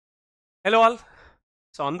Hello all.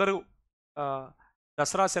 So అందరూ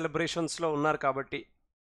దసరా సెలబ్రేషన్స్లో ఉన్నారు కాబట్టి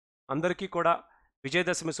అందరికీ కూడా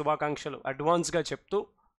విజయదశమి శుభాకాంక్షలు అడ్వాన్స్గా చెప్తూ,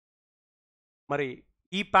 మరి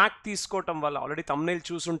ఈ ప్యాక్ తీసుకోవటం వల్ల ఆల్రెడీ తమ్నేల్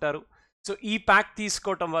చూసుంటారు. సో ఈ ప్యాక్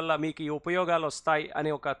తీసుకోవటం వల్ల మీకు ఈ ఉపయోగాలు వస్తాయి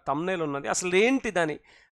అనే ఒక తమ్నేల్ ఉన్నది. అసలు ఏంటి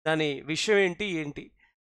దాని విషయం ఏంటి?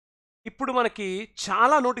 ఇప్పుడు మనకి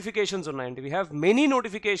చాలా నోటిఫికేషన్స్ ఉన్నాయండి. We have many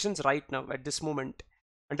notifications right now at this moment.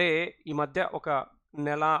 అంటే ఈ మధ్య ఒక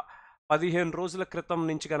నెల 15 రోజుల క్రితం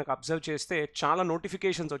నుంచి కనుక అబ్జర్వ్ చేస్తే చాలా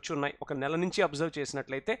నోటిఫికేషన్స్ వచ్చి ఉన్నాయి. ఒక నెల నుంచి అబ్జర్వ్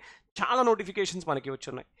చేసినట్లయితే చాలా నోటిఫికేషన్స్ మనకి వచ్చి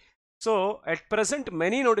ఉన్నాయి. So at present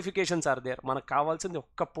many notifications are there. మనకు కావాల్సింది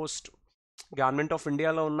ఒక్క పోస్ట్. గవర్నమెంట్ ఆఫ్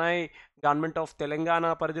ఇండియాలో ఉన్నాయి, గవర్నమెంట్ ఆఫ్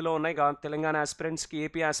తెలంగాణ పరిధిలో ఉన్నాయి, తెలంగాణ ఆస్పిరెంట్స్కి,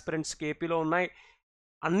 ఏపీ ఆస్పిరెంట్స్కి ఏపీలో ఉన్నాయి.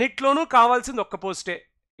 అన్నిట్లోనూ కావాల్సింది ఒక్క పోస్టే.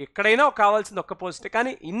 ఎక్కడైనా కావాల్సింది ఒక్క పోస్టే.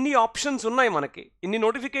 కానీ ఇన్ని ఆప్షన్స్ ఉన్నాయి, మనకి ఇన్ని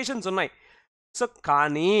నోటిఫికేషన్స్ ఉన్నాయి. సో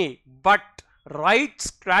కానీ but right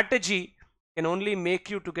strategy can only make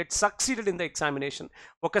you to get succeeded in the examination.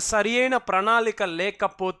 ఒక సరియైన ప్రణాళిక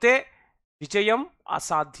లేకపోతే విజయం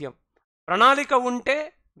అసాధ్యం. ప్రణాళిక ఉంటే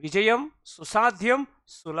విజయం సుసాధ్యం,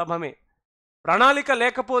 సులభమే. ప్రణాళిక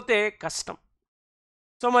లేకపోతే కష్టం.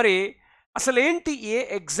 సో మరి అసలు ఏంటి, ఏ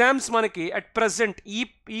ఎగ్జామ్స్ మనకి అట్ ప్రజెంట్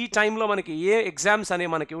ఈ టైంలో మనకి ఏ ఎగ్జామ్స్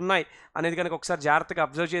అనేవి మనకి ఉన్నాయి అనేది కనుక ఒకసారి జాగ్రత్తగా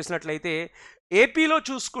అబ్జర్వ్ చేసినట్లయితే, ఏపీలో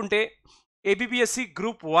చూసుకుంటే APPSC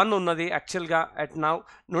గ్రూప్ 1 ఉన్నది. యాక్చువల్గా అట్ నౌ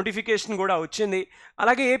నోటిఫికేషన్ కూడా వచ్చింది.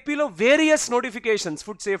 అలాగే ఏపీలో various notifications,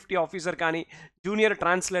 food safety officer కానీ, జూనియర్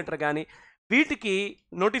ట్రాన్స్లేటర్ కానీ, వీటికి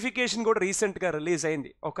నోటిఫికేషన్ కూడా రీసెంట్గా రిలీజ్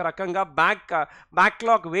అయింది. ఒక రకంగా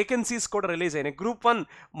బ్యాక్లాగ్ వేకెన్సీస్ కూడా రిలీజ్ అయినాయి. గ్రూప్ 1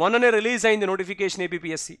 మొన్ననే రిలీజ్ అయింది నోటిఫికేషన్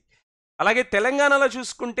APPSC. అలాగే తెలంగాణలో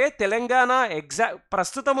చూసుకుంటే తెలంగాణ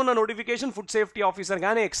ప్రస్తుతం ఉన్న నోటిఫికేషన్ ఫుడ్ సేఫ్టీ ఆఫీసర్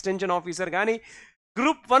కానీ, ఎక్స్టెన్షన్ ఆఫీసర్ కానీ,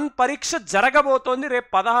 గ్రూప్ 1 పరీక్ష జరగబోతోంది రేపు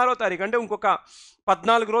 16వ తారీఖు. అంటే ఇంకొక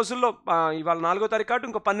 14 రోజుల్లో, ఇవాళ 4వ తారీఖు కాబట్టి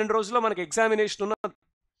ఇంకో 12 రోజుల్లో మనకి ఎగ్జామినేషన్ ఉన్నది.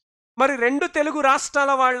 మరి 2 తెలుగు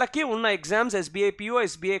రాష్ట్రాల వాళ్ళకి ఉన్న exams SBI PO,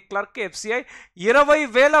 SBI clerk, FCI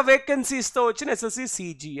 20,000 వేకెన్సీస్తో వచ్చిన SSC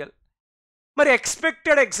CGL. మరి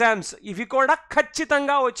ఎక్స్పెక్టెడ్ ఎగ్జామ్స్ ఇవి కూడా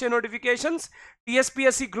ఖచ్చితంగా వచ్చే notifications.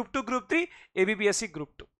 TSPSC group 2, group 3, APPSC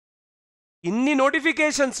group 2. ఇన్ని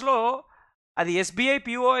నోటిఫికేషన్స్లో అది SBI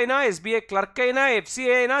PO అయినా, SBI క్లర్క్ అయినా, FCI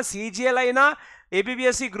అయినా, CGL అయినా,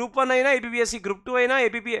 APPSC గ్రూప్ 1 అయినా, APPSC గ్రూప్ 2 అయినా,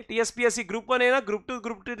 TSPSC గ్రూప్ 1 అయినా, గ్రూప్ 2,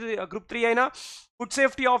 గ్రూప్ 3 అయినా, ఫుడ్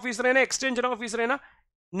సేఫ్టీ ఆఫీసర్ అయినా, ఎక్స్టెన్షన్ ఆఫీసర్ అయినా,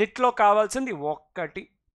 నిట్లో కావాల్సింది ఒక్కటి.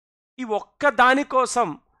 ఈ ఒక్క దానికోసం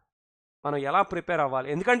మనం ఎలా ప్రిపేర్ అవ్వాలి?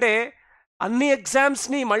 ఎందుకంటే అన్ని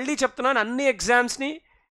ఎగ్జామ్స్ని, మళ్ళీ చెప్తున్నాను, అన్ని ఎగ్జామ్స్ని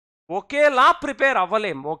ఒకేలా ప్రిపేర్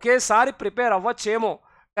అవ్వలేం. ఒకేసారి ప్రిపేర్ అవ్వచ్చేమో,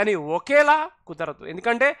 కానీ ఒకేలా కుదరదు.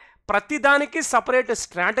 ఎందుకంటే ప్రతిదానికి సపరేట్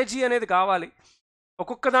స్ట్రాటజీ అనేది కావాలి.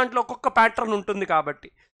 ఒక్కొక్క దాంట్లో ఒక్కొక్క ప్యాటర్న్ ఉంటుంది కాబట్టి.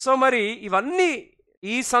 సో మరి ఇవన్నీ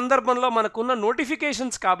ఈ సందర్భంలో మనకున్న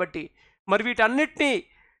నోటిఫికేషన్స్ కాబట్టి, మరి వీటన్నిటినీ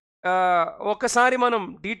ఒకసారి మనం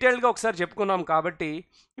డీటెయిల్గా ఒకసారి చెప్పుకున్నాం కాబట్టి,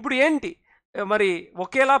 ఇప్పుడు ఏంటి, మరి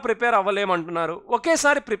ఒకేలా ప్రిపేర్ అవ్వలేమంటున్నారు,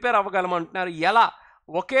 ఒకేసారి ప్రిపేర్ అవ్వగలమంటున్నారు. ఎలా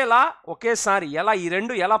ఒకేసారి ఎలా, ఈ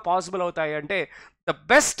రెండు ఎలా పాసిబుల్ అవుతాయి అంటే, the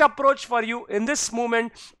best approach for you in this moment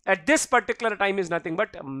at this particular time is nothing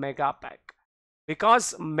but Megapack. Because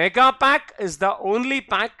Megapack is the only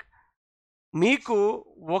pack మీకు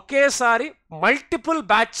ఒకేసారి మల్టిపుల్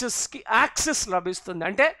బ్యాచెస్కి యాక్సెస్ లభిస్తుంది.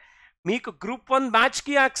 అంటే మీకు గ్రూప్ 1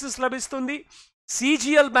 బ్యాచ్కి యాక్సెస్ లభిస్తుంది,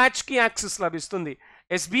 CGL బ్యాచ్కి యాక్సెస్ లభిస్తుంది,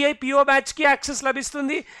 SBI PO బ్యాచ్కి యాక్సెస్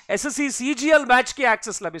లభిస్తుంది, SSC CGL బ్యాచ్కి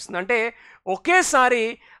access లభిస్తుంది. అంటే ఒకేసారి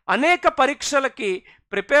అనేక పరీక్షలకి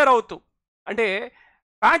ప్రిపేర్ అవుతూ, అంటే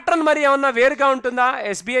ప్యాటర్న్ మరి ఏమన్నా వేరుగా ఉంటుందా?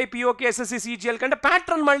 SBI POకి, SSC CGL కంటే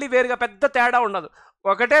ప్యాటర్న్ మళ్ళీ వేరుగా, పెద్ద తేడా ఉండదు.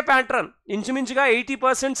 ఒకటే ప్యాటర్న్, ఇంచుమించుగా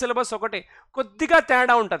 80% సిలబస్ ఒకటే, కొద్దిగా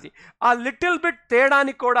తేడా ఉంటుంది. ఆ లిటిల్ బిట్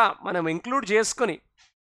తేడాని కూడా మనం ఇంక్లూడ్ చేసుకొని,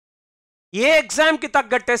 ఏ ఎగ్జామ్కి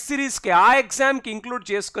తగ్గ టెస్ట్ సిరీస్కి ఆ ఎగ్జామ్కి ఇంక్లూడ్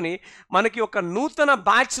చేసుకుని మనకి ఒక నూతన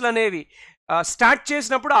బ్యాచ్లు అనేవి స్టార్ట్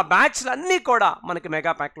చేసినప్పుడు ఆ బ్యాచ్లు అన్నీ కూడా మనకి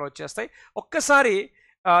మెగా ప్యాక్లో వచ్చేస్తాయి. ఒక్కసారి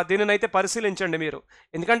దీనినైతే పరిశీలించండి మీరు.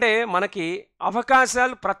 ఎందుకంటే మనకి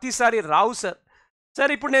అవకాశాలు ప్రతిసారి రావు సార్.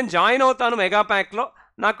 ఇప్పుడు నేను జాయిన్ అవుతాను మెగా ప్యాక్లో,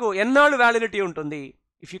 నాకు ఎన్నాళ్ళు వ్యాలిడిటీ ఉంటుంది?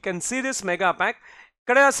 If you can see this mega pack,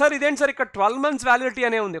 ఇక్కడ సార్ ఇదేంటి సార్, ఇక్కడ 12 months వ్యాలిడిటీ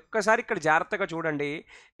అనే ఉంది. ఒక్కసారి ఇక్కడ జాగ్రత్తగా చూడండి.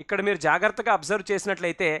 ఇక్కడ మీరు జాగ్రత్తగా అబ్జర్వ్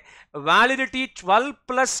చేసినట్లయితే వ్యాలిడిటీ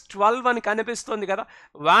 12+12 అని కనిపిస్తుంది కదా,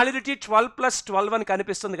 వ్యాలిడిటీ 12+12 అని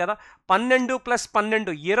కనిపిస్తుంది కదా,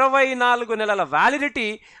 12+12 24 నెలల వ్యాలిడిటీ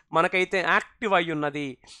మనకైతే యాక్టివ్ అయి ఉన్నది.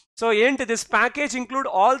 సో ఏంటి, this package include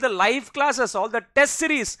all the live classes, all the test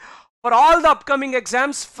series for all the upcoming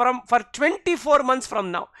exams for 24 months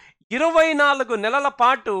from now. 24 నెలల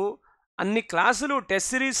పాటు అన్ని క్లాసులు,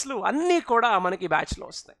 టెస్ట్ సిరీస్లు అన్నీ కూడా మనకి బ్యాచ్లో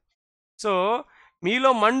వస్తాయి. సో మీలో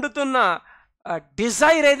మండుతున్న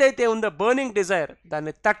డిజైర్ ఏదైతే ఉందో, బర్నింగ్ డిజైర్,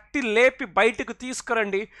 దాన్ని తట్టి లేపి బయటకు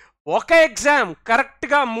తీసుకురండి. ఒక ఎగ్జామ్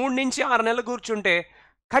కరెక్ట్గా 3 నుంచి 6 నెలలు కూర్చుంటే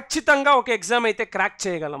ఖచ్చితంగా ఒక ఎగ్జామ్ అయితే క్రాక్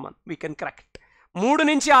చేయగలం మనం. We can crack it. 3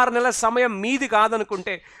 నుంచి 6 నెలల సమయం మీది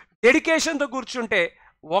కాదనుకుంటే, డెడికేషన్తో కూర్చుంటే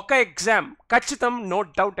ఒక ఎగ్జామ్ ఖచ్చితం, నో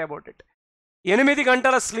డౌట్ అబౌట్ ఇట్. 8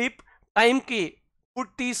 గంటల స్లీప్, టైంకి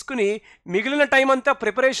ఫుడ్ తీసుకుని మిగిలిన టైం అంతా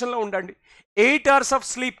ప్రిపరేషన్లో ఉండండి. 8 hours ఆఫ్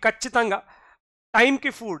స్లీప్ ఖచ్చితంగా,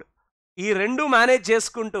 టైంకి ఫుడ్, ఈ 2 మేనేజ్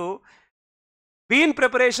చేసుకుంటూ been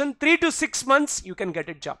preparation 3 to 6 months you can get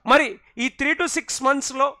it job. మరి ఈ 3 to 6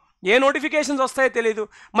 monthsలో ఏ నోటిఫికేషన్స్ వస్తాయో తెలియదు.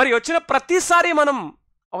 మరి వచ్చిన ప్రతిసారి మనం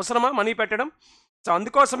అవసరమా మనీ పెట్టడం? సో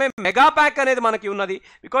అందుకోసమే మెగా ప్యాక్ అనేది మనకి ఉన్నది.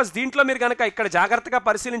 బికాస్ దీంట్లో మీరు కనుక ఇక్కడ జాగ్రత్తగా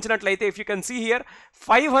పరిశీలించినట్లయితే, if you can see here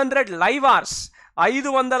 500 live hours,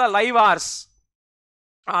 500 live hours.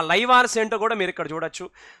 ఆ లైవ్ అవర్స్ ఏంటో కూడా మీరు ఇక్కడ చూడొచ్చు.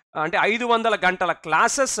 అంటే 500 గంటల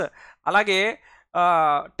క్లాసెస్, అలాగే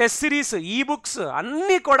టెస్ట్ సిరీస్, ఈ బుక్స్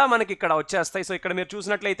అన్నీ కూడా మనకి ఇక్కడ వచ్చేస్తాయి. సో ఇక్కడ మీరు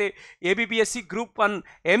చూసినట్లయితే APPSC Group 1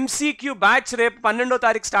 MCQ బ్యాచ్ రేపు 12వ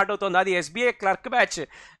తారీఖు స్టార్ట్ అవుతుంది. అది SBI clerk batch,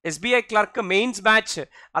 SBI clerk mains batch,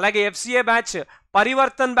 అలాగే FCA బ్యాచ్,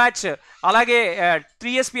 పరివర్తన్ బ్యాచ్, అలాగే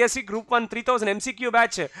TSPSC Group 1 3000 MCQ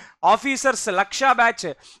batch, officers లక్ష batch,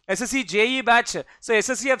 SSC JE batch, so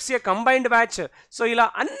SSC FCA combined batch. So ఇలా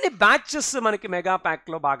అన్ని బ్యాచెస్ మనకి mega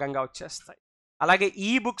ప్యాక్లో భాగంగా వచ్చేస్తాయి. అలాగే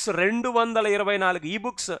ఈ బుక్స్ 224 ఈ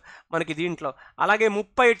బుక్స్ మనకి దీంట్లో, అలాగే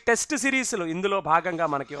 30 టెస్ట్ సిరీస్లు ఇందులో భాగంగా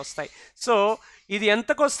మనకి వస్తాయి. సో ఇది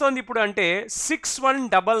ఎంతకు వస్తుంది ఇప్పుడు అంటే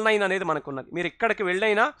 6199 అనేది మనకున్నది. మీరు ఇక్కడికి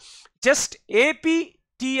వెళ్ళైనా జస్ట్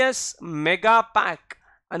APTS మెగా ప్యాక్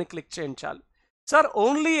అని క్లిక్ చేయించాలి. Sir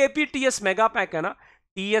only APTS mega pack అయినా?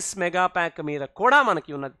 TS మెగా ప్యాక్ మీద కూడా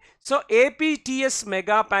మనకి ఉన్నది. సో APTS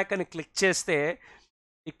మెగా ప్యాక్ అని క్లిక్ చేస్తే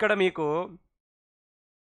ఇక్కడ మీకు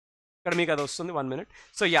అది వస్తుంది. 1 minute.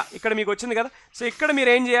 సో ఇక్కడ మీకు వచ్చింది కదా. సో ఇక్కడ మీరు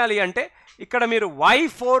ఏం చేయాలి అంటే, ఇక్కడ మీరు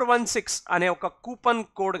Y416 అనే ఒక కూపన్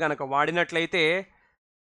కోడ్ కనుక వాడినట్లయితే,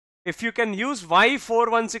 if you can use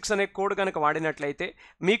Y416 అనే కోడ్ కనుక వాడినట్లయితే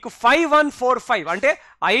మీకు 5145 అంటే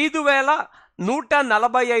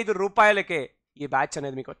 5145 రూపాయలకే ఈ బ్యాచ్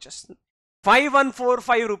అనేది మీకు వచ్చేస్తుంది.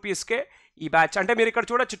 5145 రూపీస్కే ఈ బ్యాచ్. అంటే మీరు ఇక్కడ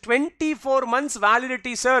చూడొచ్చు 24 months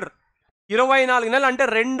వ్యాలిడిటీ సార్, 24 నెలలు, అంటే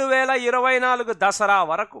 2024 దసరా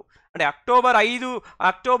వరకు, అంటే అక్టోబర్ 4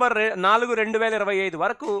 2025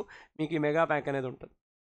 వరకు మీకు ఈ మెగా ప్యాక్ అనేది ఉంటుంది.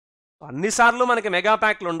 అన్నిసార్లు మనకి మెగా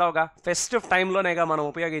ప్యాక్లు ఉండవుగా, ఫెస్టివ్ టైంలోనేగా మనం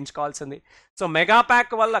ఉపయోగించుకోవాల్సింది. సో మెగా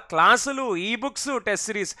ప్యాక్ వల్ల క్లాసులు, ఈ బుక్స్, టెస్ట్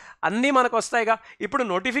సిరీస్ అన్నీ మనకు వస్తాయిగా. ఇప్పుడు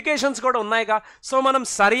నోటిఫికేషన్స్ కూడా ఉన్నాయిగా. సో మనం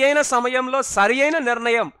సరి అయిన సమయంలో సరి అయిన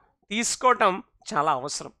నిర్ణయం తీసుకోవటం చాలా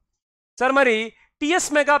అవసరం. సార్ మరి TS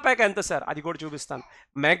మెగా ప్యాక్ ఎంత సార్? అది కూడా చూపిస్తాను.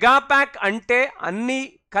 మెగా ప్యాక్ అంటే అన్నీ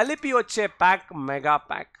కలిపి వచ్చే ప్యాక్ మెగా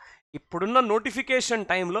ప్యాక్. ఇప్పుడున్న నోటిఫికేషన్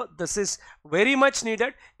టైంలో this is very much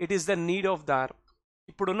needed. It is the need of the hour.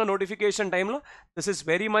 ఇప్పుడున్న నోటిఫికేషన్ టైంలో this is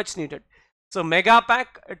very much needed. So mega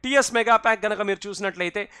pack, TS mega pack కనుక మీరు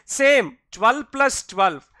చూసినట్లయితే సేమ్ 12 +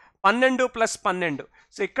 12, 12 + 12.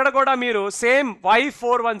 సో ఇక్కడ కూడా మీరు సేమ్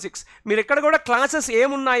Y416, మీరు ఇక్కడ కూడా క్లాసెస్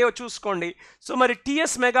ఏమున్నాయో చూసుకోండి. సో మరి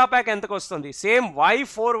TS మెగా ప్యాక్ ఎంతకు వస్తుంది? సేమ్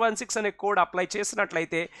Y416 అనే కోడ్ అప్లై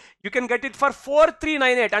చేసినట్లయితే you can get it for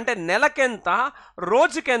 4398. అంటే నెలకెంత,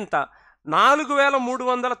 రోజుకెంత?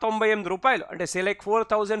 4398 రూపాయలు. అంటే సెలెక్ట్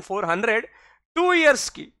 4400 2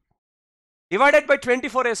 yearsకి డివైడెడ్ బై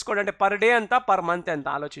 24 వేసుకోండి. అంటే పర్ డే ఎంత, పర్ మంత్ ఎంత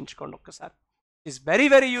ఆలోచించుకోండి ఒక్కసారి. is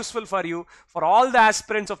very useful for you, for all the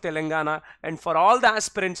aspirants of Telangana and for all the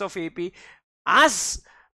aspirants of AP,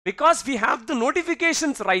 because we have the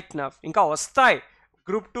notifications right now. ఇంకా వస్తాయి,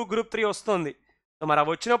 Group 2 Group 3 వస్తుంది. So మరి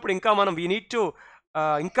అవి వచ్చినప్పుడు ఇంకా మనం వీ నీడ్ టు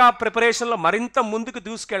ఇంకా ప్రిపరేషన్లో మరింత ముందుకు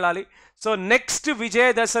దూసుకెళ్ళాలి. సో నెక్స్ట్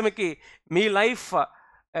విజయదశమికి మీ లైఫ్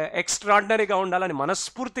ఎక్స్ట్రాడినరీగా ఉండాలని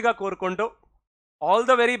మనస్ఫూర్తిగా కోరుకుంటూ all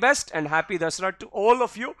the very best and happy Dasara to all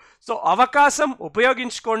of you. So అవకాశం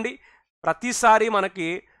ఉపయోగించుకోండి. ప్రతిసారి మనకి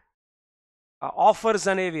ఆఫర్స్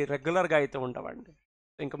అనేవి రెగ్యులర్గా అయితే ఉండవండి.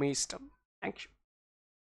 ఇంకా మీ ఇష్టం. Thank you.